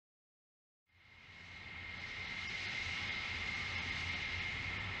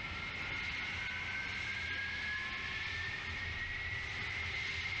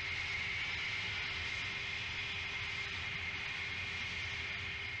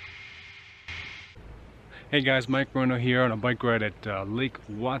Hey guys, Mike Bruno here on a bike ride at Lake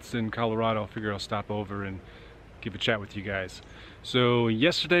Watson, Colorado. I figured I'll stop over and give a chat with you guys. So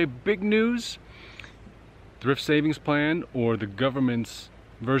yesterday, big news. Thrift savings plan, or the government's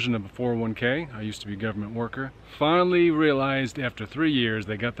version of a 401k. I used to be a government worker. Finally realized after 3 years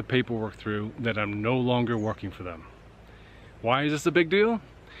they got the paperwork through that I'm no longer working for them. Why is this a big deal?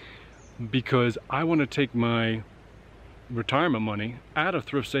 Because I want to take my retirement money out of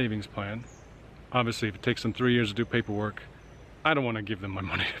thrift savings plan. Obviously, if it takes them 3 years to do paperwork, I don't want to give them my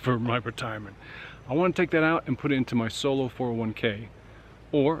money for my retirement. I want to take that out and put it into my solo 401k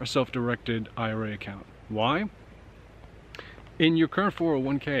or a self-directed IRA account. Why? In your current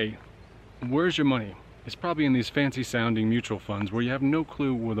 401k, where's your money? It's probably in these fancy sounding mutual funds where you have no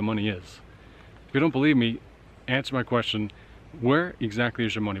clue where the money is. If you don't believe me, answer my question. Where exactly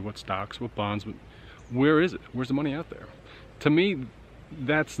is your money? What stocks, what bonds, where is it? Where's the money out there? To me,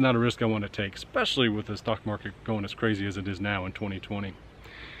 that's not a risk I want to take, especially with the stock market going as crazy as it is now in 2020.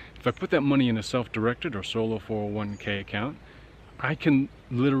 If I put that money in a self-directed or solo 401k account, I can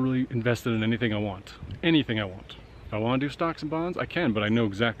literally invest it in anything I want. Anything I want. If I want to do stocks and bonds, I can, but I know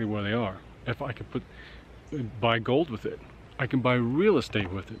exactly where they are. If I could buy gold with it, I can buy real estate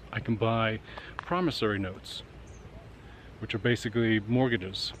with it. I can buy promissory notes, which are basically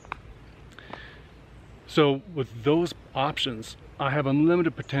mortgages. So with those options, I have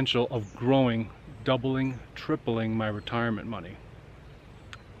unlimited potential of growing, doubling, tripling my retirement money.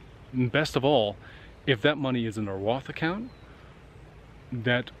 And best of all, if that money is in a Roth account,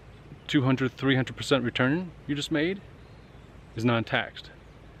 that 200, 300% return you just made is non-taxed.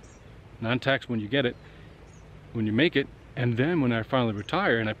 Non-taxed when you get it, when you make it, and then when I finally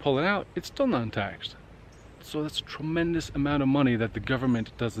retire and I pull it out, it's still non-taxed. So that's a tremendous amount of money that the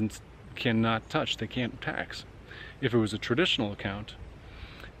government cannot touch, they can't tax. If it was a traditional account,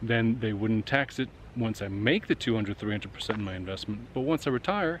 then they wouldn't tax it once I make the 200, 300% in my investment. But once I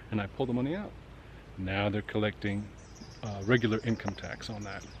retire and I pull the money out, now they're collecting regular income tax on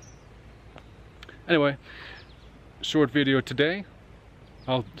that. Anyway, short video today.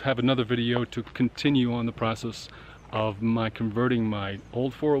 I'll have another video to continue on the process of my converting my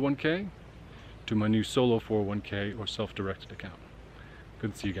old 401k to my new solo 401k or self-directed account.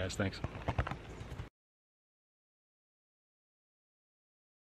 Good to see you guys. Thanks.